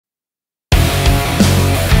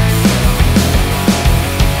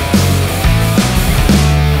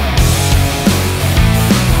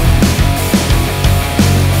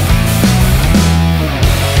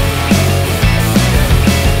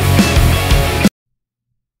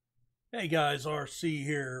Hey guys, RC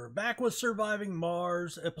here, back with Surviving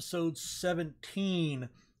Mars, episode 17.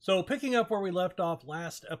 So, picking up where we left off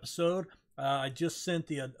last episode, I just sent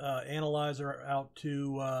the analyzer out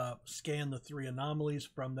to scan the three anomalies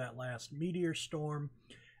from that last meteor storm.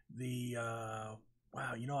 Wow,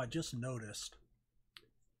 I just noticed.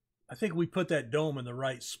 I think we put that dome in the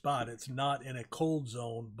right spot. It's not in a cold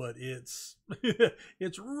zone, but it's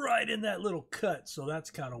it's right in that little cut, so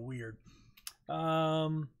that's kind of weird.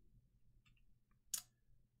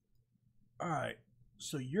 All right,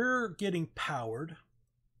 so you're getting powered.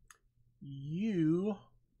 You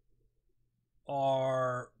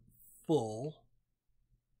are full.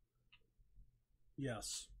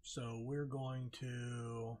 Yes, so we're going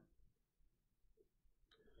to.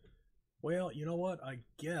 Well, you know what? I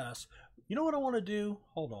guess. You know what I want to do?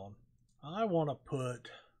 Hold on. I want to put.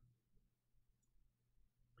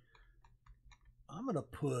 I'm going to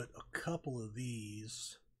put a couple of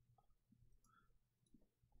these.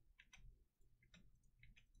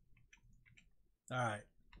 All right.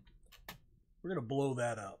 We're going to blow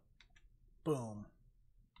that up. Boom.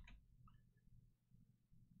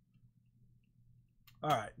 All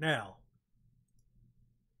right. Now,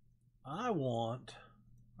 I want,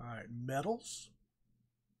 all right, metals.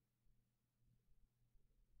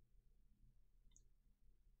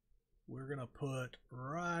 We're going to put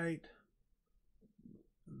right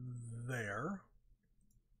there.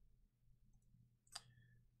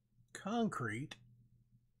 Concrete.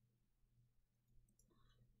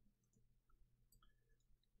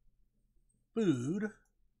 Food.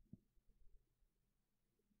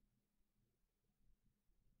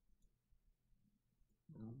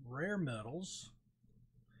 Rare metals.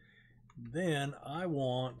 Then I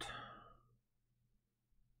want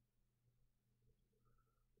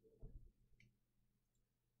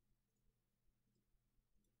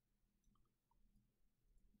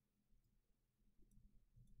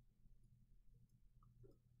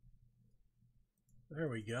there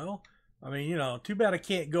we go. I mean, too bad I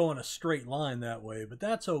can't go in a straight line that way, but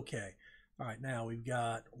that's okay. All right, now we've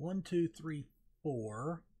got 1, 2, 3,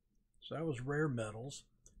 4. So that was rare metals.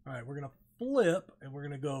 All right, we're going to flip and we're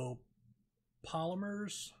going to go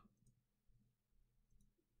polymers,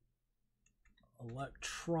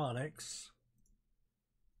 electronics,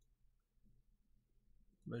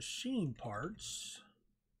 machine parts,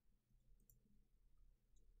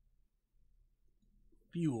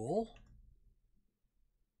 fuel,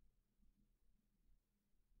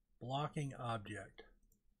 blocking object.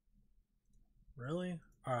 Really?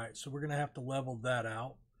 All right, so we're going to have to level that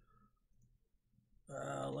out.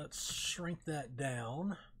 Let's shrink that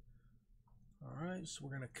down. All right, so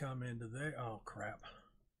we're going to come into there. Oh, crap.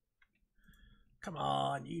 Come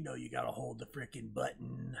on, you got to hold the freaking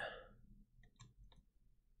button.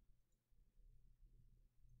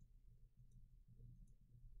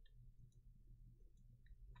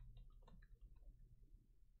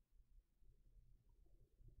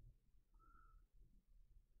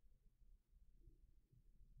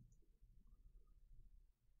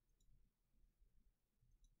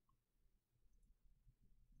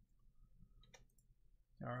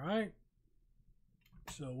 All right.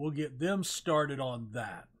 So we'll get them started on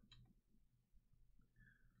that.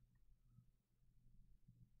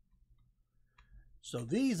 So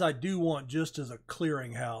these I do want just as a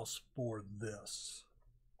clearinghouse for this.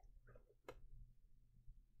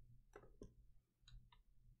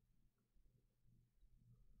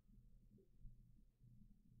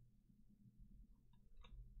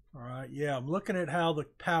 All right, yeah, I'm looking at how the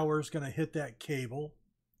power is going to hit that cable,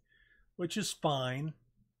 which is fine.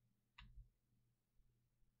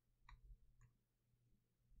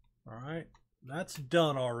 All right, that's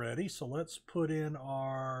done already. So let's put in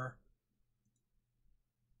our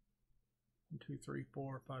 1, 2, 3,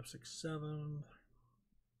 4, 5, 6, 7.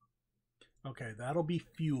 Okay, that'll be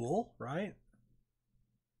fuel, right?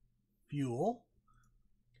 Fuel.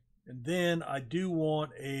 And then I do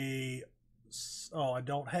want a, oh, I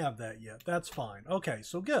don't have that yet. That's fine. Okay,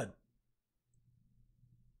 so good.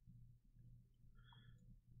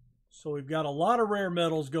 So we've got a lot of rare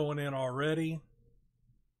metals going in already.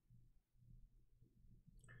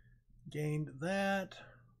 Gained that.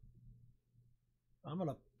 I'm going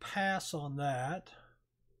to pass on that.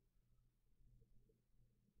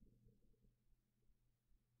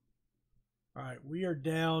 All right, we are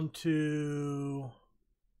down to,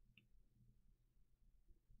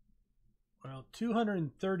 well,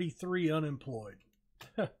 233 unemployed.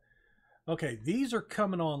 Okay, these are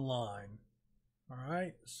coming online. All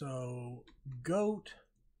right, so goat,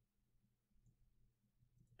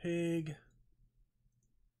 pig,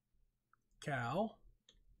 cow,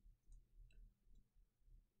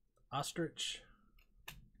 ostrich.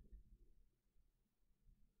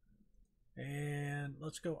 And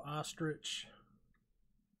let's go ostrich.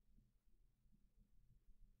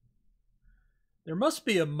 There must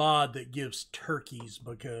be a mod that gives turkeys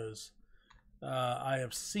because I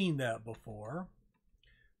have seen that before.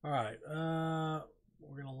 All right,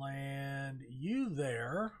 we're gonna land you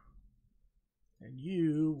there, and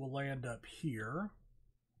you will land up here.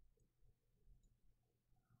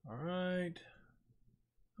 All right,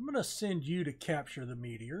 I'm gonna send you to capture the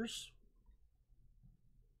meteors.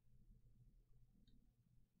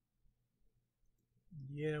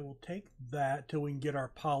 Yeah, we'll take that till we can get our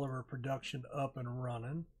polymer production up and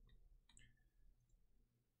running.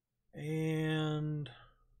 And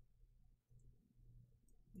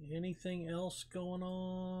anything else going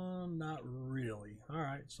on? Not really. All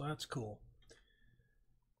right, so that's cool.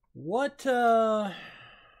 What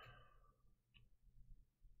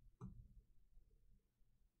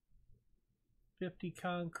 50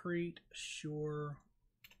 concrete, sure.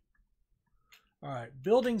 All right,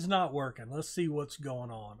 building's not working. Let's see what's going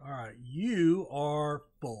on. All right, you are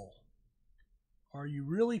full. Are you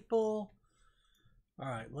really full? All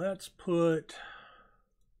right, let's put...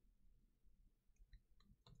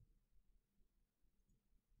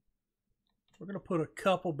 We're going to put a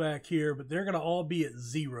couple back here, but they're going to all be at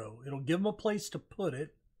 0. It'll give them a place to put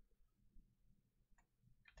it.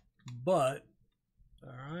 But,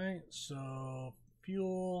 all right, so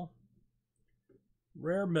fuel,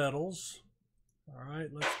 rare metals. All right,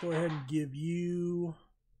 let's go ahead and give you,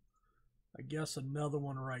 I guess, another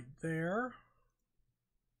one right there.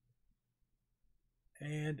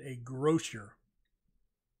 And a grocer.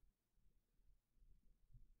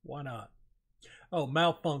 Why not? Oh,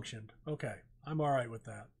 malfunctioned. Okay, I'm all right with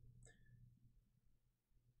that.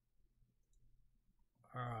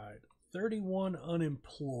 All right, 31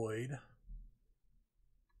 unemployed.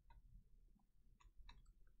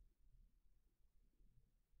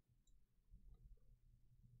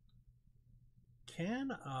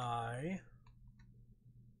 Can I...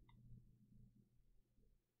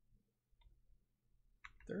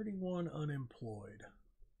 $31 unemployed.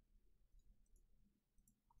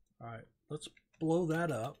 All right, let's blow that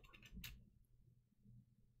up.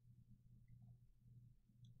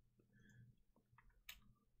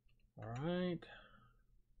 All right.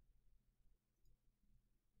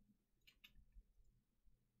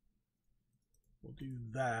 We'll do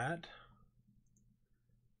that.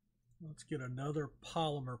 Let's get another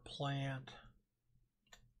polymer plant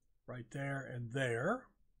right there and there.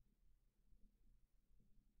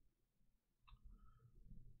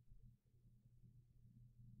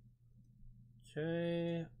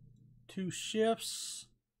 Okay, 2 shifts,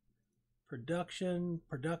 production.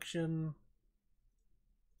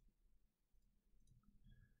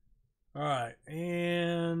 All right,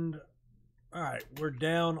 and all right, we're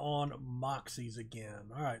down on Moxies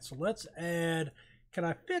again. All right, so let's add, can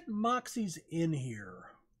I fit Moxies in here?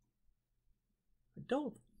 I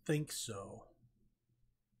don't think so.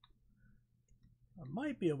 I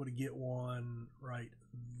might be able to get one right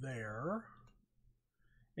there.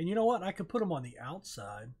 And you know what? I could put them on the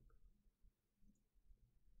outside.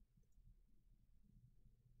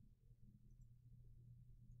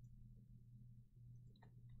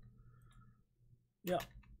 Yep,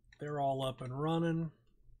 they're all up and running.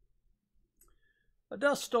 A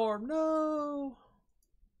dust storm, no!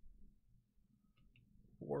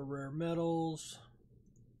 4 rare metals.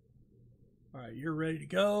 All right, you're ready to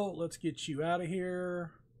go. Let's get you out of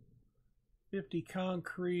here. 50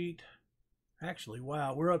 concrete. Actually,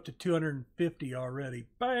 wow, we're up to 250 already.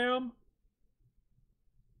 Bam!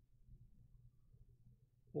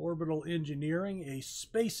 Orbital engineering, a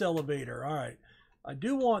space elevator. All right, I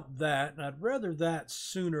do want that, and I'd rather that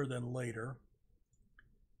sooner than later.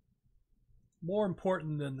 More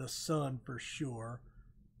important than the sun for sure.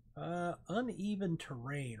 Uneven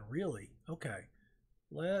terrain, really? Okay,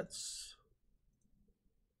 let's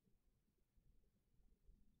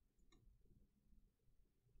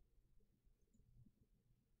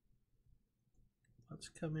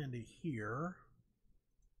come into here.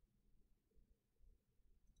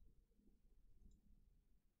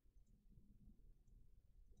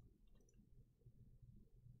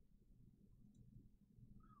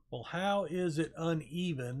 Well, how is it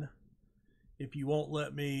uneven if you won't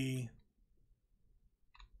let me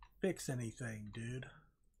fix anything, dude?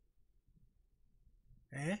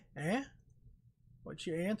 Eh? What's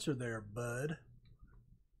your answer there, bud?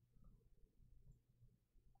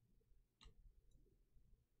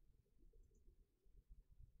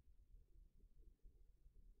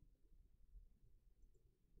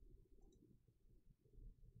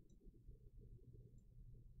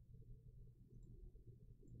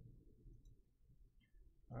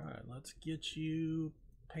 let's get you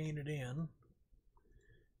painted in.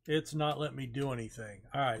 It's not letting me do anything.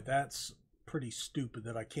 All right, that's pretty stupid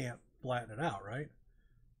that I can't flatten it out, right?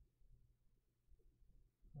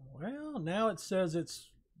 Well, now it says it's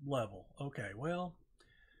level. Okay, well,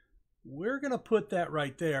 we're going to put that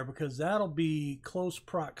right there because that'll be close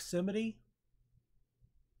proximity.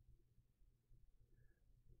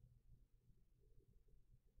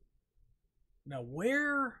 Now,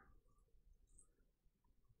 where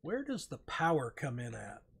does the power come in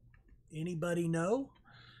at? Anybody know?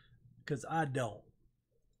 Because I don't.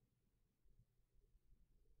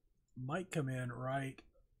 Might come in right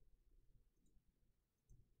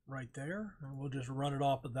there, and we'll just run it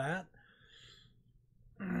off of that.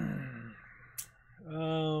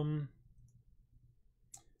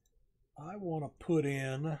 I want to put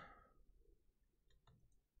in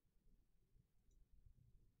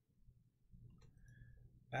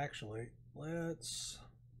actually, let's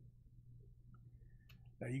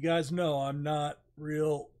now you guys know I'm not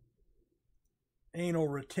real anal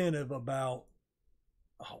retentive about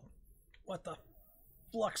what the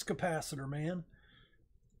flux capacitor, man.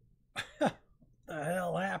 The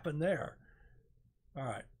hell happened there? All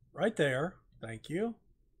right, right there. Thank you.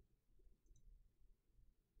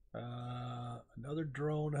 Another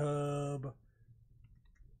drone hub.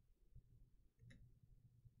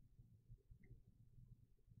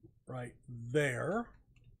 Right there.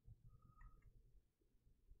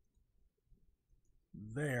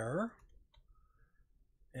 There.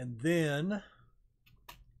 And then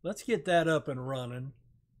let's get that up and running,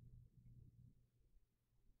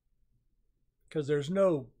 because there's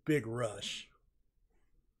no big rush.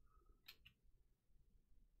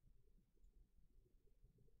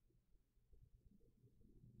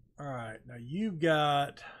 All right, now you've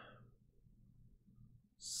got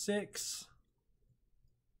 6.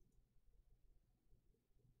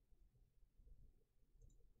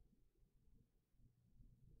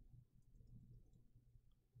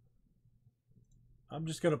 I'm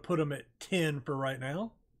just going to put them at 10 for right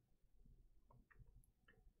now.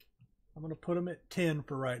 I'm going to put them at 10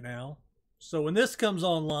 for right now. So when this comes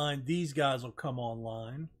online, these guys will come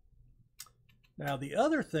online. Now the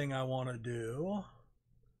other thing I want to do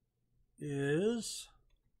is,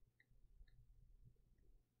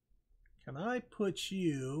 can I put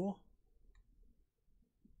you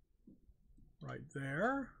right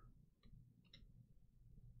there?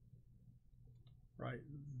 Right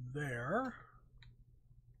there.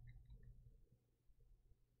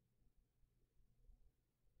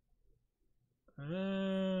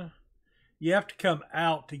 You have to come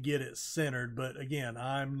out to get it centered, but again,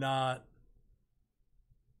 I'm not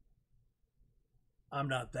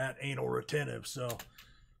that anal retentive, so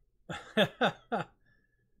all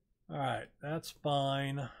right, that's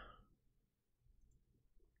fine.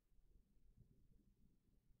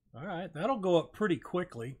 All right, that'll go up pretty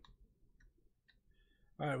quickly.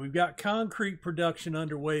 All right, we've got concrete production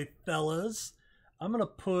underway, fellas. I'm gonna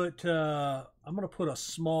put a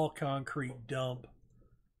small concrete dump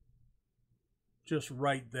just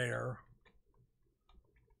right there.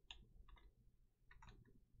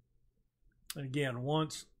 And again,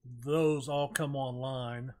 once those all come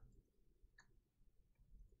online,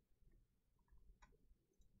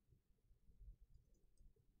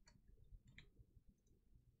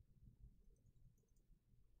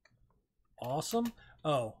 awesome.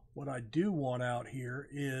 Oh, what I do want out here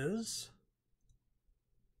is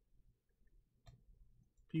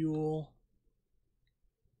fuel.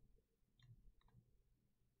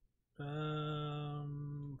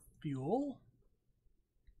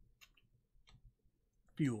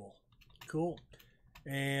 Fuel. Cool.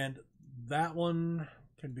 And that one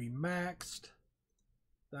can be maxed.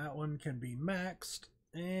 That one can be maxed.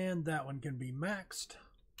 And that one can be maxed.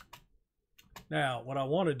 Now, what I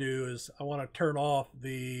want to do is I want to turn off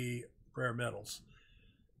the rare metals.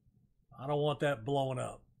 I don't want that blowing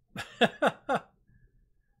up.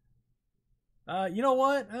 You know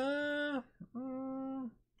what?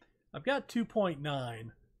 I've got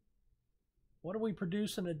 2.9. What are we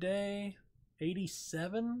producing a day?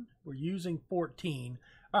 87? We're using 14.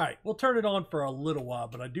 All right, we'll turn it on for a little while,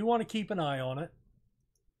 but I do want to keep an eye on it.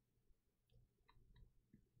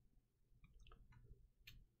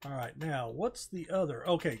 All right, now what's the other?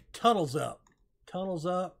 Okay, tunnels up. Tunnels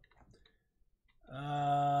up.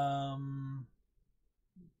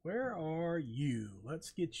 Where are you?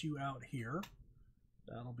 Let's get you out here.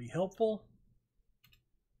 That'll be helpful.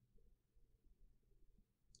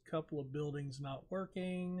 Couple of buildings not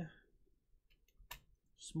working.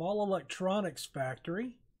 Small electronics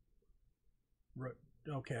factory.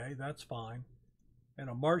 Okay, that's fine. And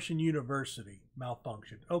a Martian University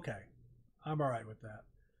malfunctioned. Okay, I'm all right with that.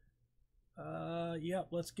 Yep,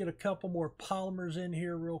 let's get a couple more polymers in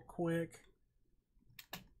here real quick.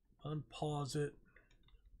 Unpause it.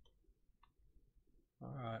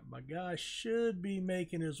 All right, my guy should be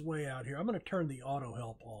making his way out here. I'm going to turn the auto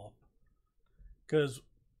help off because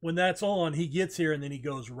when that's on, he gets here and then he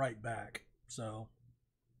goes right back. So,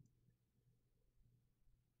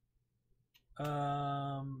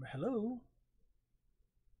 hello.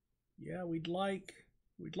 Yeah, we'd like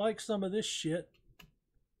some of this shit.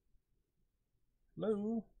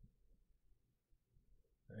 Hello.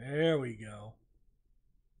 There we go.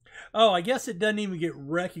 Oh, I guess it doesn't even get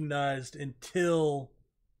recognized until...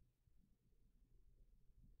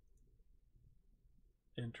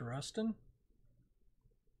 Interesting.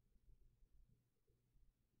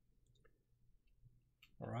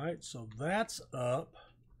 All right, so that's up.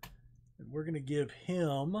 And we're going to give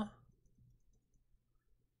him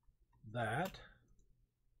that.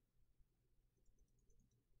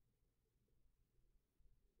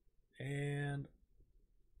 And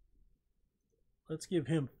let's give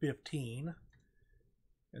him 15.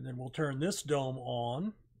 And then we'll turn this dome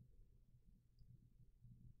on.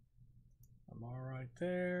 I'm all right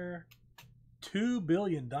there. $2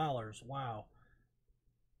 billion. Wow.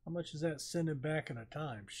 How much is that sending back in a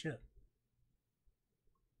time? Shit.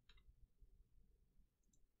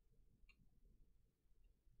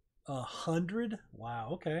 $100? Wow,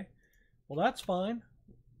 okay. Well, that's fine.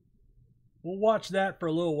 We'll watch that for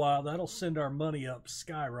a little while. That'll send our money up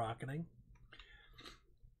skyrocketing.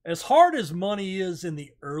 As hard as money is in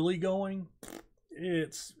the early going,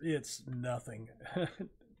 it's nothing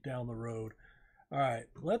down the road. All right,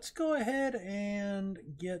 let's go ahead and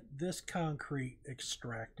get this concrete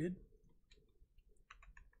extracted.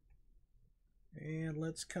 And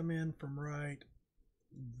let's come in from right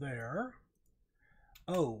there.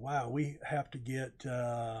 Oh, wow, we have to get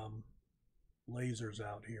lasers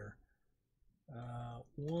out here.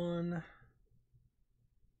 1,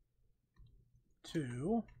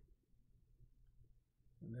 2,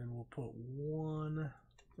 and then we'll put 1,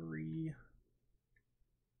 3,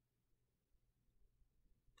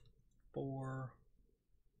 4,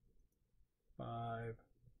 5,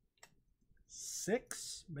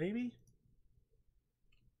 6, maybe.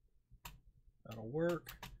 That'll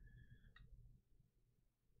work.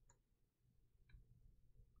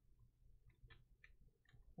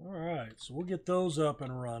 All right, so we'll get those up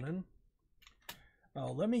and running.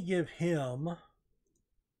 Let me give him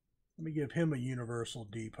a universal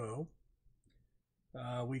depot.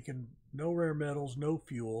 We can, no rare metals, no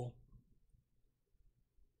fuel.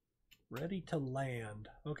 Ready to land.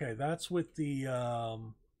 Okay, that's with the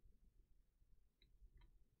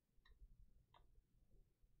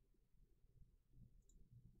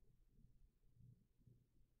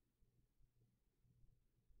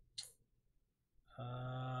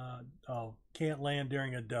oh, can't land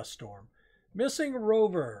during a dust storm. Missing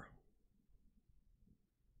rover.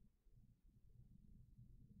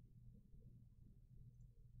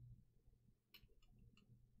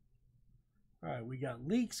 All right, we got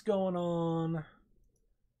leaks going on.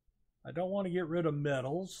 I don't want to get rid of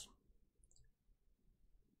metals.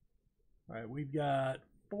 All right, we've got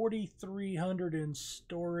 4,300 in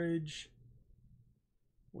storage.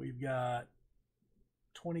 We've got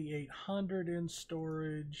 2,800 in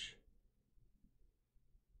storage.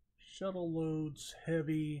 Shuttle loads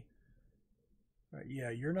heavy. All right, yeah,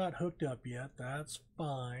 you're not hooked up yet. That's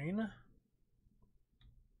fine.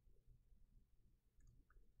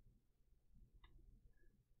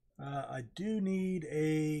 I do need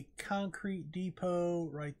a concrete depot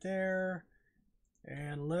right there.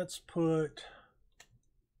 And let's put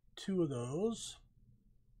 2 of those.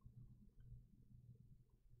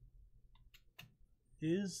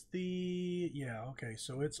 Is the, yeah, okay,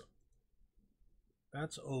 so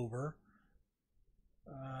that's over.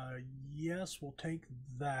 Yes, we'll take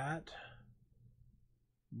that.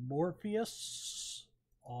 Morpheus,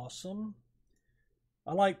 awesome.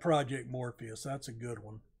 I like Project Morpheus, that's a good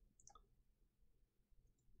one.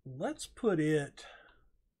 Let's put it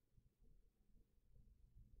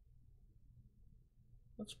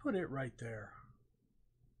right there.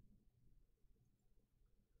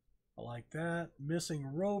 I like that.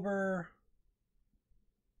 Missing rover.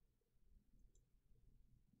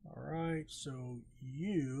 All right, so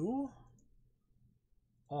you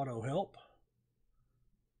auto help.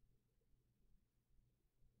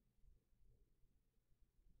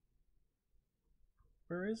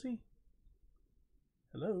 Where is he?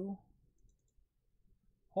 Hello?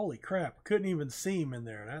 Holy crap, couldn't even see him in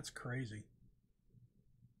there. That's crazy.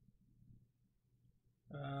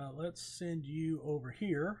 let's send you over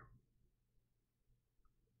here.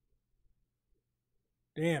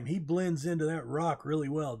 Damn, he blends into that rock really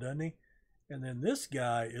well, doesn't he? And then this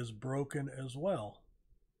guy is broken as well.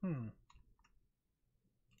 All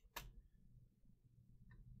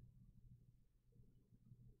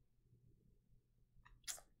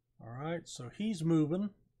right, so he's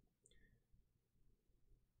moving.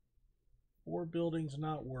 4 buildings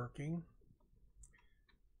not working.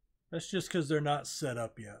 That's just because they're not set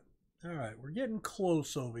up yet. All right, we're getting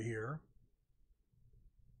close over here.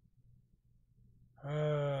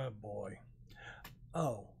 Boy.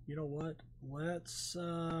 Oh, you know what? Let's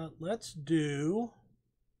do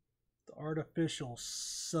the artificial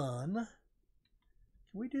sun. Can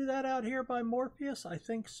we do that out here by Morpheus? I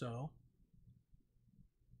think so.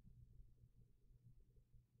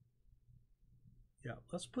 Yeah,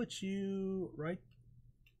 let's put you right.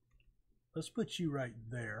 Let's put you right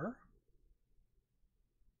there.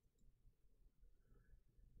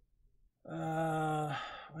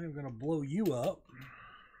 I'm going to blow you up.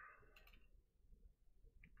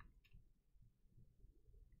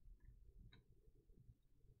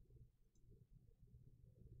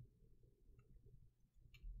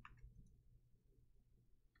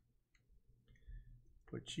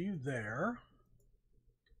 Put you there.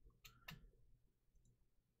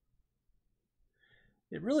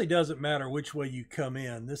 It really doesn't matter which way you come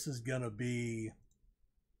in. This is going to be...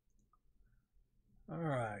 All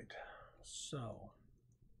right, so...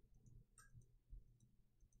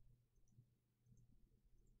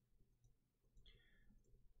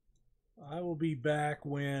 I will be back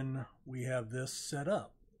when we have this set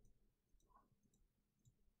up.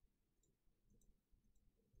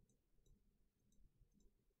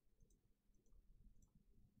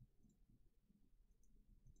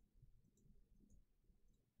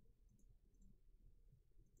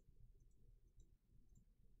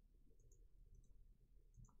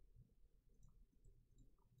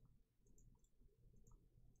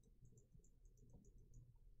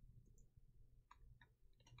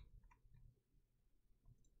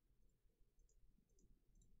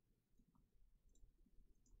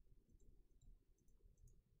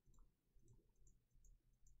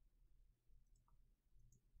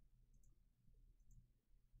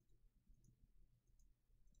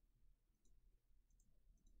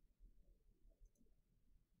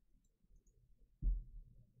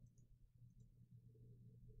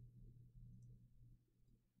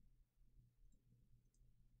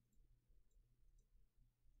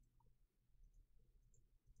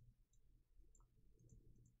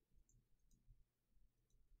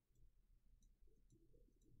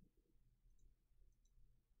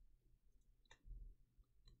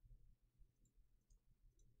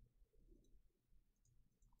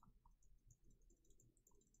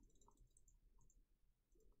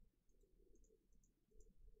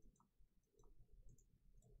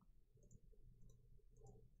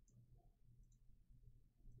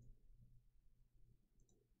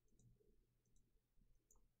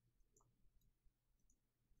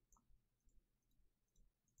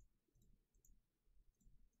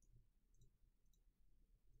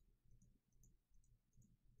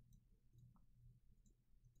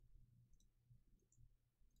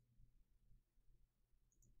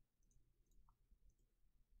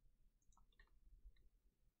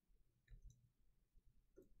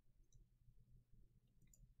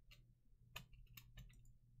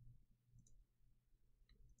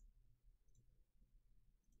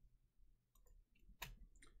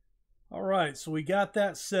 All right, so we got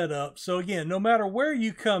that set up. So again, no matter where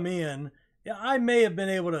you come in, I may have been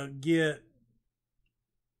able to get...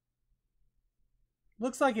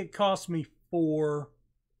 Looks like it cost me 4,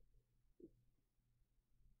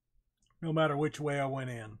 no matter which way I went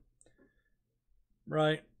in.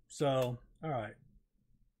 Right? So, all right.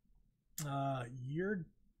 You're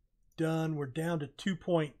done. We're down to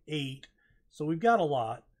 2.8. So we've got a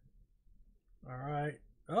lot. All right.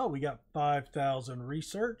 Oh, we got 5,000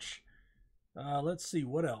 research. Let's see,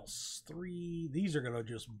 what else? 3. These are going to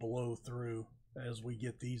just blow through as we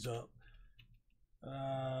get these up.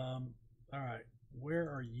 All right.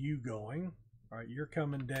 Where are you going? All right, you're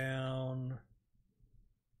coming down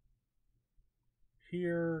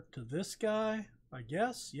here to this guy, I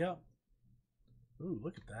guess. Yep. Ooh,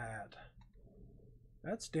 look at that.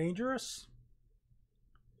 That's dangerous.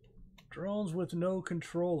 Drones with no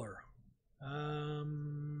controller.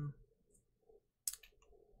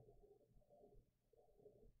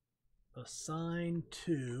 Assign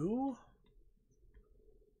to...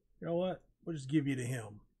 You know what? We'll just give you to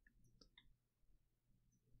him.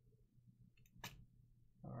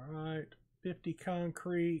 All right. 50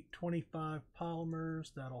 concrete, 25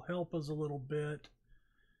 polymers. That'll help us a little bit.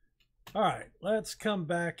 All right, let's come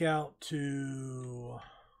back out to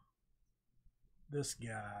this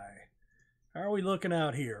guy. How are we looking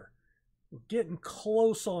out here? We're getting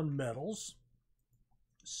close on metals.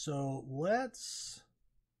 So let's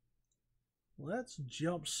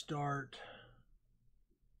jump start.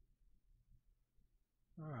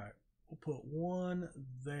 All right, we'll put one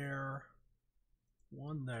there,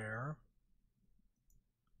 one there.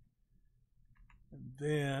 And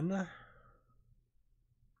then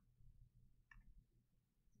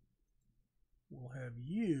we'll have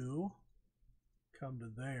you come to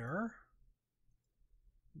there.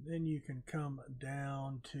 Then you can come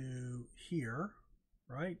down to here,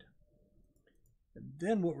 right? And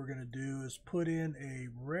then what we're going to do is put in a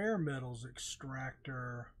rare metals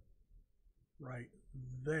extractor right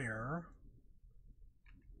there.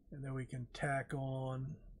 And then we can tack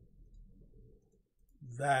on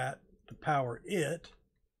that to power it.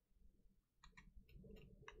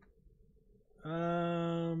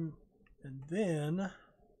 And then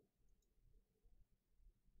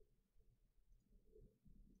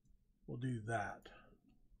we'll do that.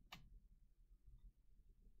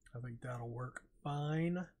 I think that'll work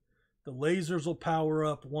fine. The lasers will power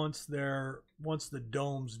up once the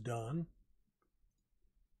dome's done.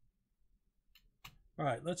 All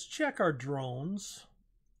right, let's check our drones.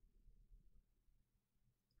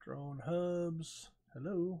 Drone hubs.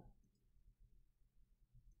 Hello.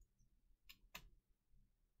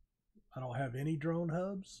 I don't have any drone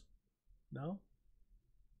hubs. No.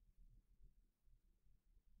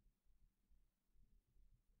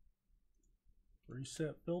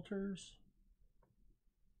 Reset filters.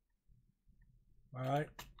 All right,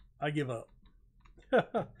 I give up.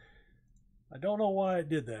 I don't know why it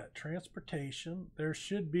did that. Transportation. There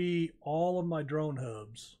should be all of my drone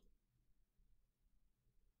hubs.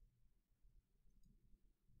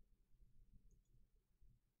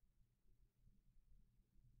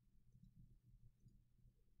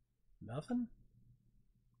 Nothing?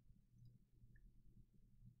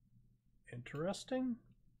 Interesting.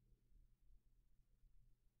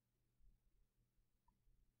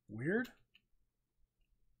 Weird.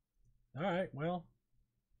 All right, well.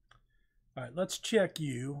 All right, let's check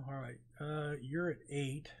you. All right, you're at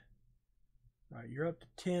 8. All right, you're up to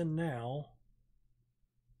 10 now.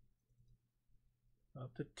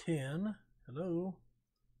 Up to 10. Hello.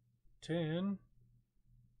 10.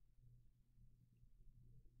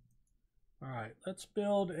 All right, let's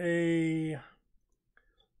build a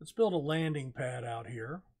landing pad out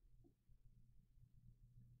here.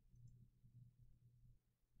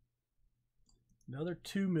 Another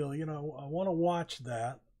 2 million. I want to watch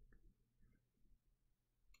that.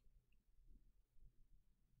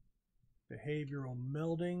 Behavioral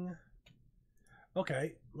melding.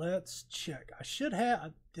 Okay, let's check. I should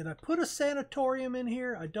have. Did I put a sanatorium in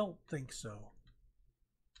here? I don't think so.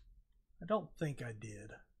 I don't think I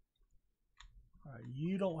did. All right,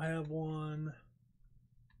 you don't have one.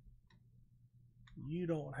 You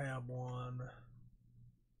don't have one.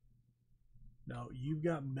 No, you've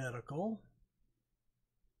got medical.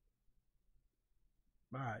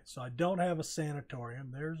 All right, so I don't have a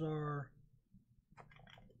sanatorium. There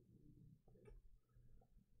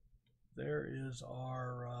is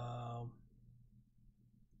our,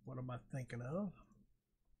 what am I thinking of?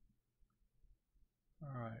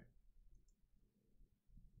 All right.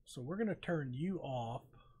 So we're going to turn you off.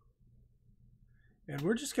 And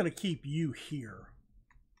we're just going to keep you here.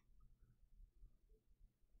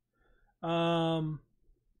 I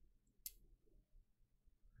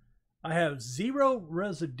have 0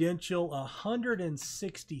 residential,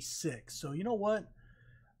 166. So you know what?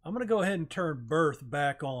 I'm going to go ahead and turn birth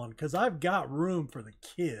back on because I've got room for the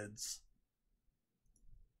kids.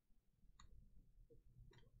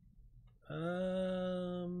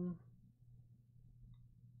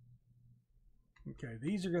 Okay,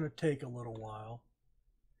 these are going to take a little while.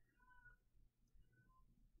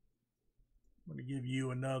 I'm going to give you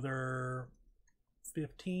another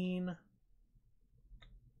 15.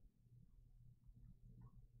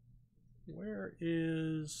 Where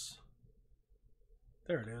is...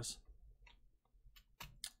 There it is.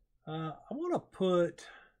 I want to put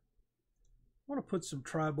some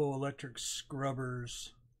triboelectric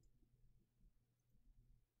scrubbers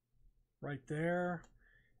right there.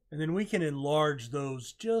 And then we can enlarge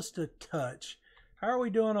those just a touch. How are we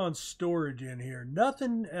doing on storage in here?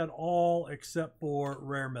 Nothing at all except for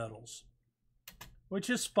rare metals, which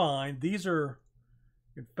is fine. These are,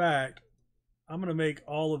 in fact, I'm going to make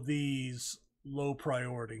all of these low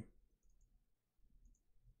priority.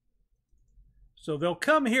 So they'll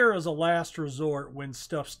come here as a last resort when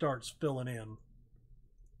stuff starts filling in.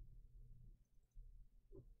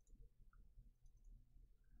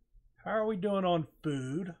 How are we doing on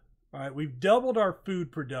food? All right, we've doubled our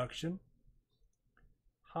food production.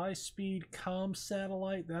 High-speed comm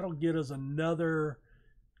satellite, that'll get us another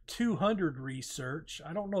 200 research.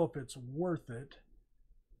 I don't know if it's worth it.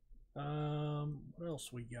 What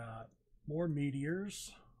else we got? More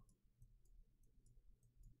meteors.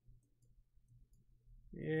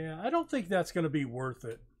 Yeah, I don't think that's going to be worth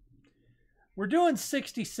it. We're doing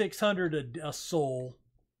 6,600 a soul.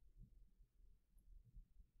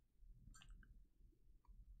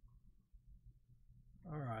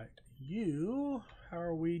 All right, you, how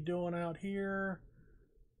are we doing out here?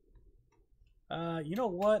 You know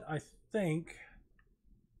what? I think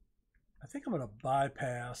I'm going to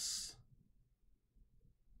bypass.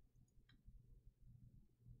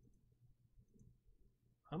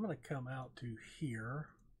 I'm going to come out to here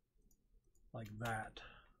like that.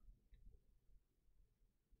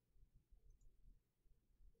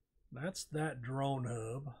 That's that drone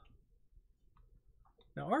hub.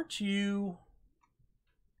 Now, aren't you?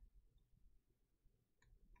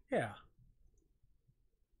 Yeah.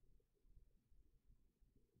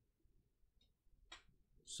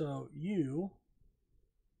 So you,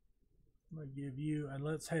 I'm going to give you, and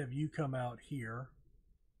let's have you come out here.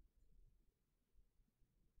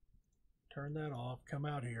 Turn that off, come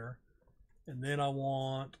out here. And then I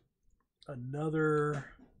want another,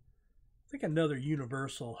 I think another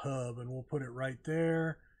universal hub, and we'll put it right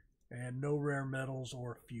there. And no rare metals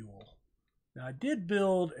or fuel. Now I did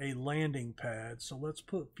build a landing pad, so let's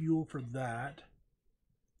put fuel for that.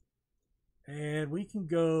 And we can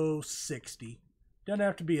go 60. Doesn't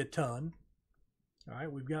have to be a ton. All right,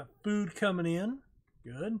 we've got food coming in.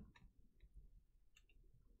 Good.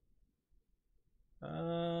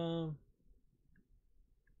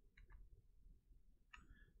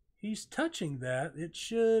 He's touching that. It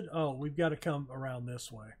should, oh, we've got to come around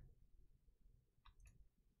this way.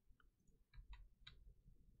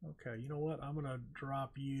 Okay, you know what? I'm going to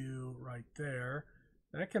drop you right there.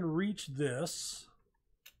 That can reach this,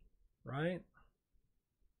 right?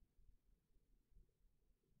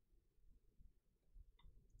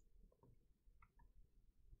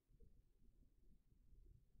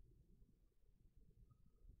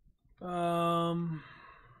 I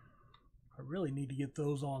really need to get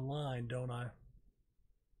those online, don't I?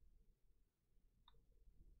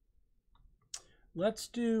 Let's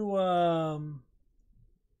do I'm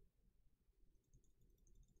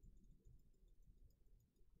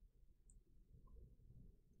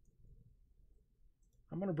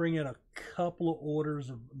going to bring in a couple of orders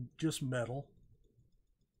of just metal.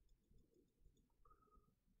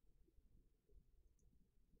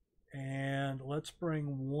 And let's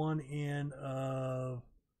bring one in of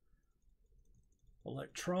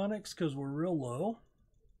electronics because we're real low.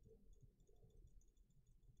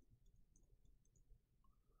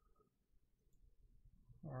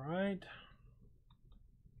 All right.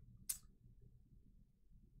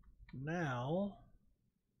 Now,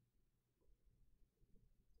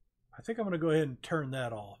 I think I'm going to go ahead and turn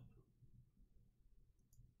that off.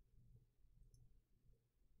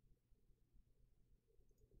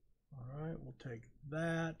 All right, we'll take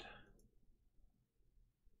that.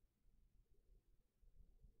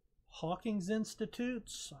 Hawkins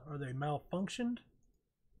Institutes, are they malfunctioned?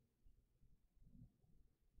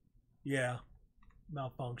 Yeah,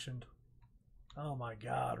 malfunctioned. Oh my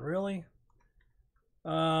God, really?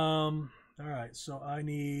 All right, so I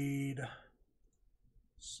need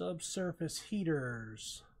subsurface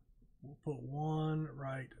heaters. We'll put one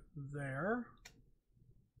right there.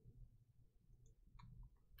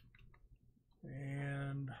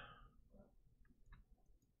 And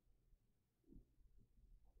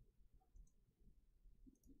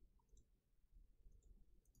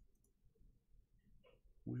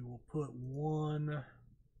we will put one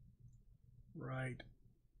right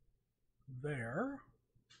there.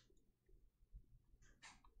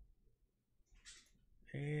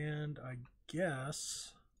 And I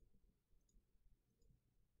guess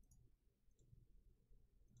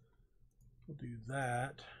we'll do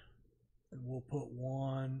that. And we'll put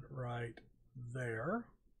one right there.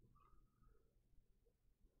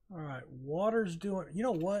 All right, water's doing, you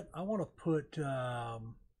know what? I want to put,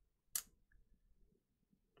 I'm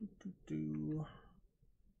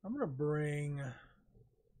going to bring,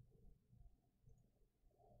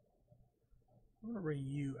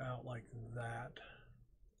 you out like that.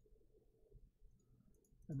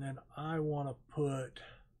 And then I want to put,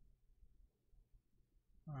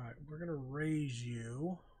 all right, we're going to raise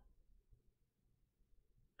you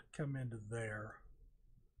to come into there.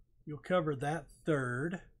 you'll cover that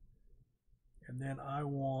third. And then I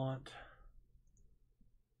want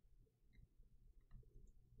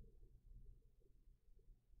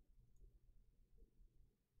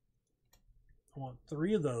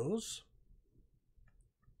three of those.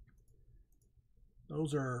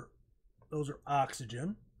 Those are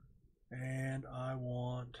oxygen. And I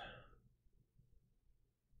want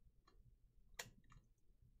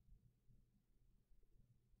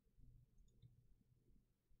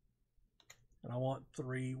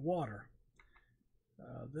three water.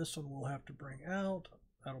 This one we'll have to bring out.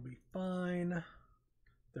 That'll be fine.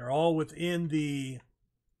 They're all within the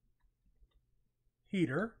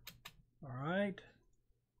heater. All right.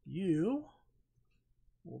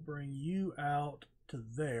 We'll bring you out to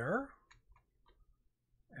there.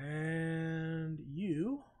 And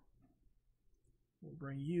we'll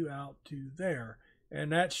bring you out to there.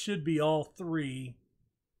 And that should be all three.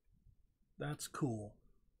 That's cool.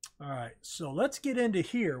 All right, so let's get into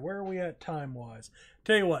here. Where are we at time-wise?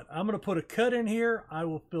 Tell you what, I'm going to put a cut in here. I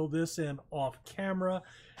will fill this in off camera,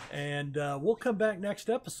 and we'll come back next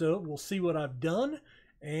episode. We'll see what I've done.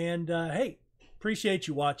 And, hey, appreciate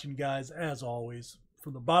you watching, guys, as always.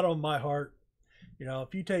 From the bottom of my heart, you know,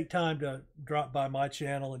 if you take time to drop by my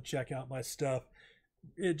channel and check out my stuff,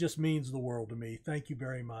 it just means the world to me. Thank you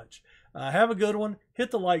very much. Have a good one.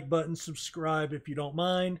 Hit the like button. Subscribe if you don't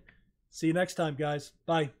mind. See you next time, guys.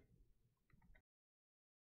 Bye.